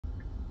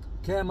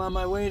Okay, I'm on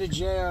my way to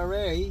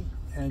JRA,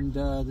 and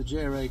the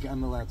JRA,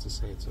 I'm allowed to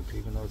say it's okay,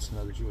 even though it's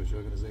another Jewish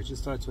organization. It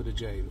starts with a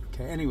J.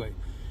 Okay, anyway.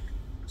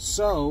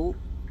 So,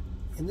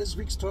 in this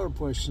week's Torah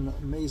portion,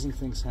 amazing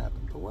things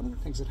happen. But one of the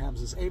things that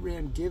happens is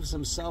Abraham gives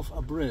himself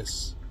a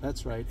bris.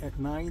 That's right, at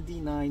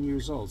 99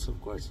 years old. So,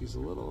 of course, he's a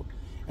little...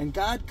 And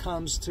God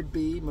comes to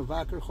be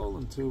Mavakar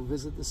Cholim, to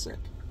visit the sick.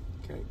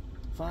 Okay,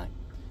 fine.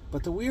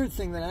 But the weird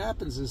thing that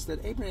happens is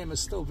that Abraham is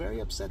still very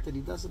upset that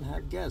he doesn't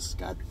have guests.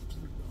 God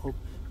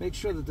makes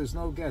sure that there's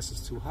no guests.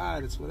 It's too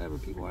hot, it's whatever.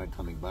 People aren't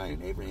coming by.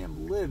 And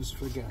Abraham lives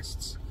for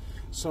guests.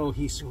 So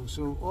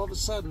all of a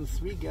sudden,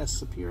 3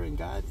 guests appear in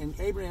God. And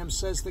Abraham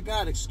says to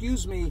God,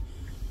 excuse me,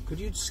 could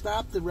you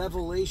stop the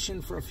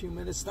revelation for a few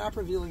minutes? Stop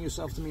revealing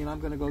yourself to me, and I'm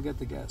going to go get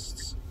the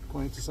guests,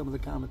 according to some of the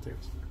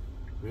commentaries.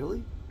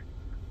 Really?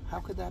 How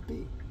could that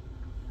be?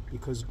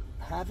 Because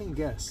having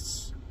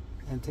guests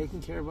and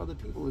taking care of other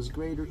people is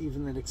greater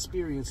even than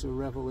experiencing a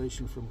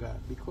revelation from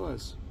God.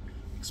 Because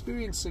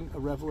experiencing a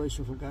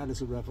revelation from God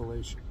is a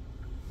revelation.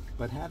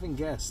 But having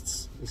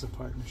guests is a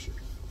partnership.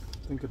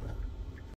 Think about it.